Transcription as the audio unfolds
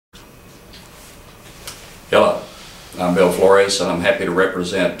I'm Bill Flores, and I'm happy to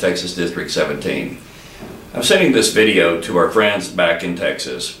represent Texas District 17. I'm sending this video to our friends back in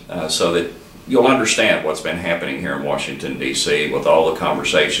Texas so that you'll understand what's been happening here in Washington, D.C. with all the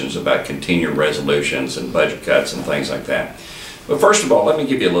conversations about continuing resolutions and budget cuts and things like that. But first of all, let me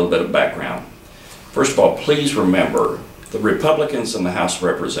give you a little bit of background. First of all, please remember the Republicans in the House of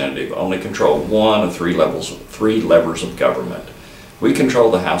Representatives only control one of three levers of government. We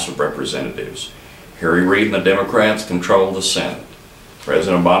control the House of Representatives. Harry Reid and the Democrats control the Senate.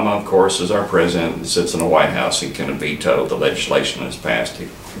 President Obama, of course, is our president and sits in the White House and can veto the legislation that's passed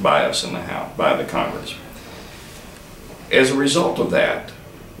by us in the House, by the Congress. As a result of that,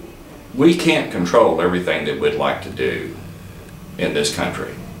 we can't control everything that we'd like to do in this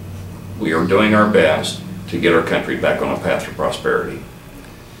country. We are doing our best to get our country back on a path to prosperity.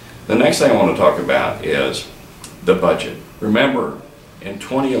 The next thing I want to talk about is the budget. Remember, in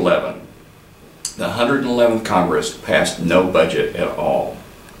 2011, the 111th Congress passed no budget at all.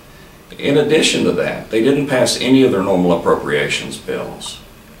 In addition to that, they didn't pass any of their normal appropriations bills.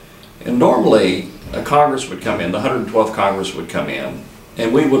 And normally, a Congress would come in, the 112th Congress would come in,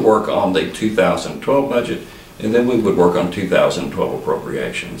 and we would work on the 2012 budget, and then we would work on 2012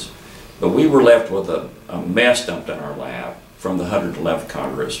 appropriations. But we were left with a mess dumped in our lap from the 111th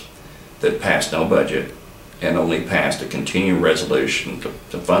Congress that passed no budget and only passed a continuing resolution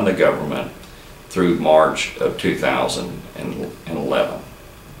to fund the government through March of 2011.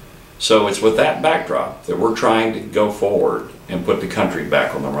 So it's with that backdrop that we're trying to go forward and put the country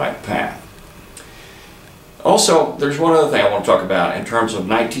back on the right path. Also, there's one other thing I want to talk about in terms of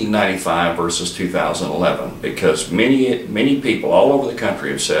 1995 versus 2011, because many people all over the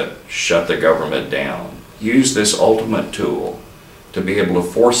country have said, shut the government down. Use this ultimate tool to be able to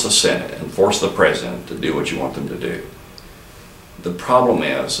force the Senate and force the President to do what you want them to do. The problem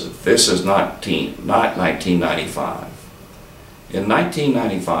is, this is not 1995. In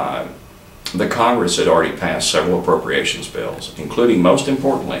 1995, the Congress had already passed several appropriations bills, including, most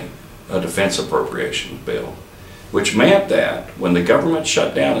importantly, a defense appropriations bill, which meant that when the government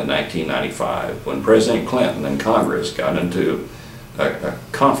shut down in 1995, when President Clinton and Congress got into a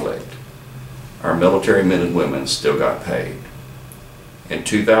conflict, our military men and women still got paid. In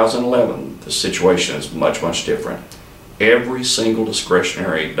 2011, the situation is much, much different. Every single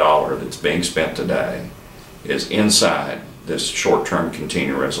discretionary dollar that's being spent today is inside this short-term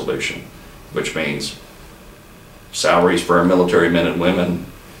continuing resolution, which means salaries for our military men and women,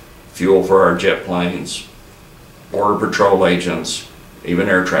 fuel for our jet planes, border patrol agents, even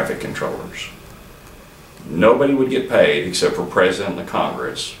air traffic controllers. Nobody would get paid except for President and the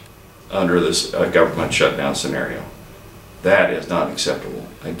Congress under this government shutdown scenario. That is not acceptable.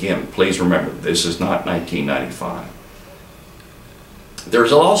 Again, please remember, this is not 1995.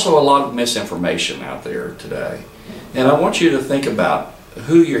 There's also a lot of misinformation out there today, and I want you to think about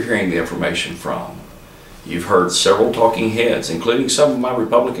who you're hearing the information from. You've heard several talking heads, including some of my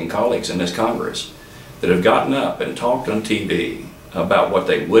Republican colleagues in this Congress, that have gotten up and talked on TV about what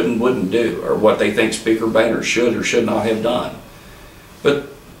they would and wouldn't do, or what they think Speaker Boehner should or should not have done. But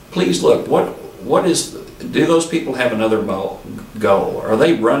please look, do those people have another goal? Are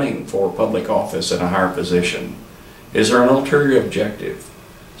they running for public office in a higher position? Is there an ulterior objective?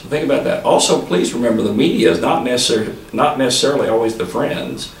 So think about that. Also, please remember, the media is not necessarily always the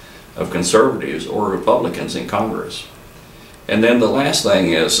friends of conservatives or Republicans in Congress. And then the last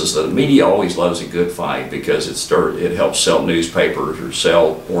thing is that the media always loves a good fight because it helps sell newspapers or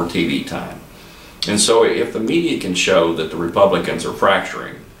sell more TV time. And so if the media can show that the Republicans are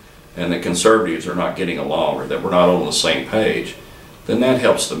fracturing and the conservatives are not getting along, or that we're not on the same page, then that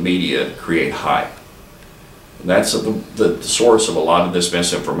helps the media create hype. And that's the source of a lot of this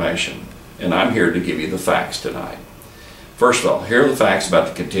misinformation. And I'm here to give you the facts tonight. First of all, here are the facts about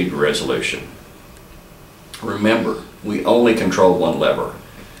the continuing resolution. Remember, we only control one lever.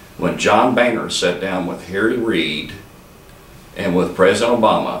 When John Boehner sat down with Harry Reid and with President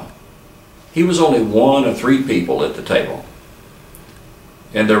Obama, he was only one of three people at the table.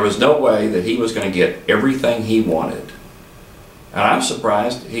 And there was no way that he was going to get everything he wanted. And I'm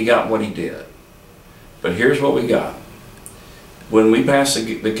surprised he got what he did. But here's what we got. When we passed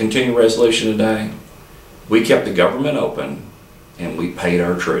the continuing resolution today, we kept the government open and we paid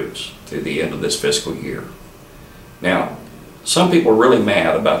our troops through the end of this fiscal year. Now, some people are really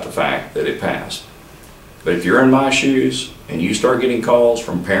mad about the fact that it passed. But if you're in my shoes and you start getting calls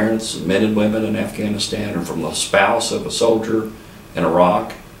from parents, men and women in Afghanistan, or from the spouse of a soldier in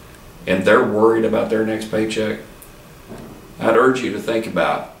Iraq, and they're worried about their next paycheck, I'd urge you to think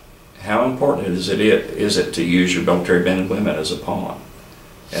about how important is it to use your military men and women as a pawn.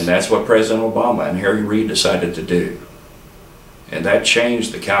 And that's what President Obama and Harry Reid decided to do. And that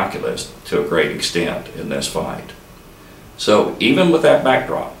changed the calculus to a great extent in this fight. So even with that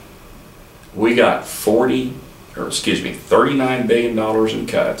backdrop, we got $39 billion in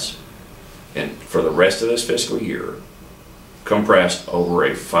cuts for the rest of this fiscal year, compressed over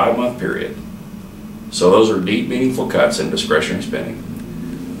a 5-month period. So those are deep, meaningful cuts in discretionary spending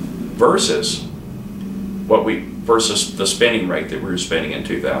versus the spending rate that we were spending in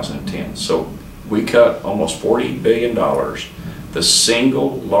 2010. So we cut almost $40 billion, the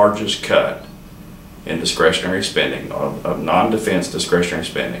single largest cut in discretionary spending, of non-defense discretionary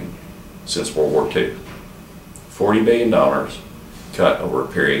spending since World War II. $40 billion cut over a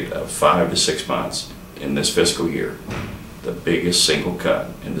period of 5 to 6 months in this fiscal year. The biggest single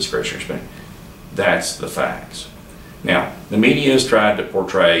cut in discretionary spending. That's the facts. Now, the media has tried to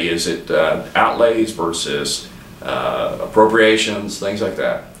portray, is it outlays versus appropriations, things like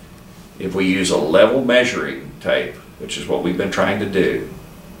that. If we use a level measuring tape, which is what we've been trying to do,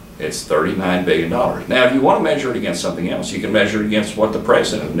 it's $39 billion. Now, if you want to measure it against something else, you can measure it against what the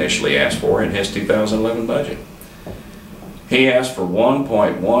president initially asked for in his 2011 budget. He asked for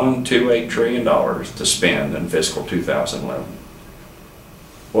 $1.128 trillion to spend in fiscal 2011.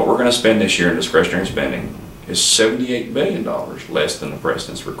 What we're going to spend this year in discretionary spending is $78 billion less than the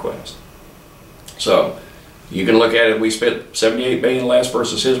president's request. So you can look at it, we spent $78 billion less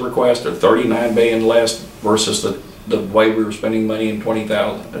versus his request, or $39 billion less versus the way we were spending money in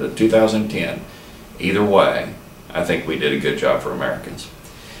 2010. Either way, I think we did a good job for Americans.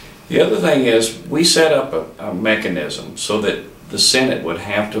 The other thing is, we set up a mechanism so that the Senate would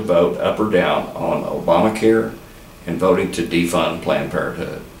have to vote up or down on Obamacare and voting to defund Planned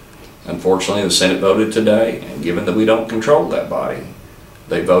Parenthood. Unfortunately, the Senate voted today, and given that we don't control that body,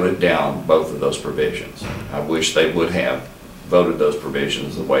 they voted down both of those provisions. I wish they would have voted those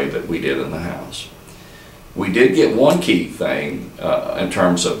provisions the way that we did in the House. We did get one key thing in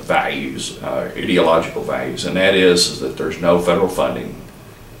terms of values, ideological values, and that is that there's no federal funding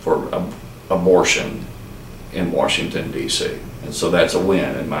for abortion in Washington, D.C. And so that's a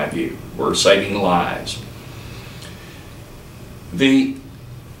win in my view. We're saving lives.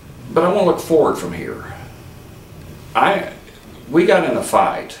 But I want to look forward from here. We got in a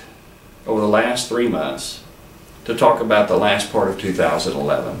fight over the last 3 months to talk about the last part of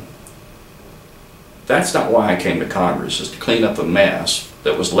 2011. That's not why I came to Congress, is to clean up the mess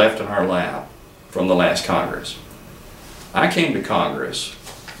that was left in our lap from the last Congress. I came to Congress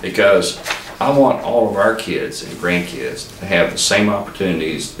because I want all of our kids and grandkids to have the same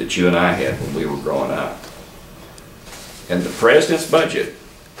opportunities that you and I had when we were growing up. And the president's budget,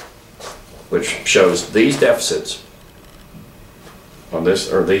 which shows these deficits on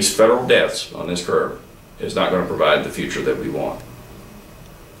this, or these federal debts on this curve, is not going to provide the future that we want.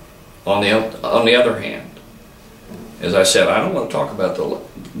 On the other hand, as I said, I don't want to talk about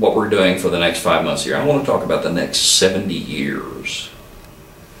what we're doing for the next 5 months here. I want to talk about the next 70 years.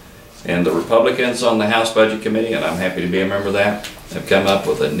 And the Republicans on the House Budget Committee, and I'm happy to be a member of that, have come up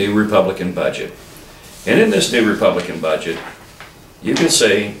with a new Republican budget. And in this new Republican budget, you can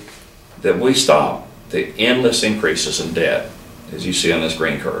see that we stop the endless increases in debt, as you see on this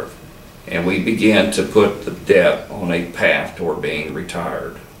green curve. And we begin to put the debt on a path toward being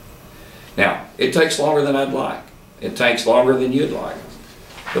retired. Now, it takes longer than I'd like. It takes longer than you'd like.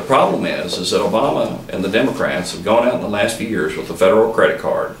 The problem is that Obama and the Democrats have gone out in the last few years with the federal credit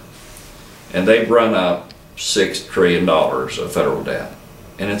card, and they've run up $6 trillion of federal debt.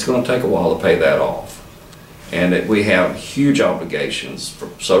 And it's going to take a while to pay that off. And that we have huge obligations for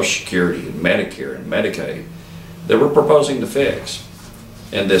Social Security and Medicare and Medicaid that we're proposing to fix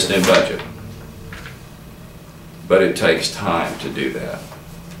in this new budget. But it takes time to do that.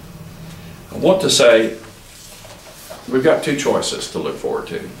 I want to say we've got two choices to look forward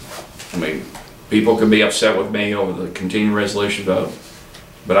to. I mean, people can be upset with me over the continuing resolution vote,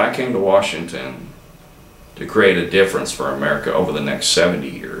 but I came to Washington to create a difference for America over the next 70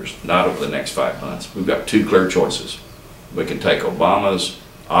 years, not over the next 5 months. We've got two clear choices. We can take Obama's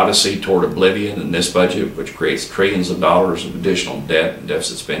odyssey toward oblivion in this budget, which creates trillions of dollars of additional debt and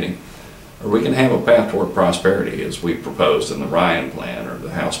deficit spending, or we can have a path toward prosperity as we proposed in the Ryan plan or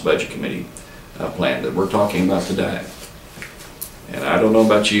the House Budget Committee plan that we're talking about today. And I don't know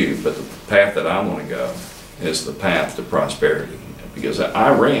about you, but the path that I want to go is the path to prosperity, because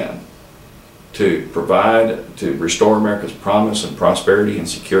I ran to restore America's promise and prosperity and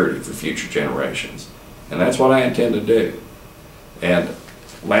security for future generations. And that's what I intend to do. And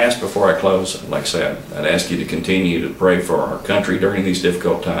last, before I close, like I said, I'd ask you to continue to pray for our country during these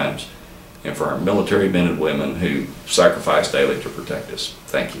difficult times and for our military men and women who sacrifice daily to protect us.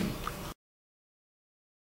 Thank you.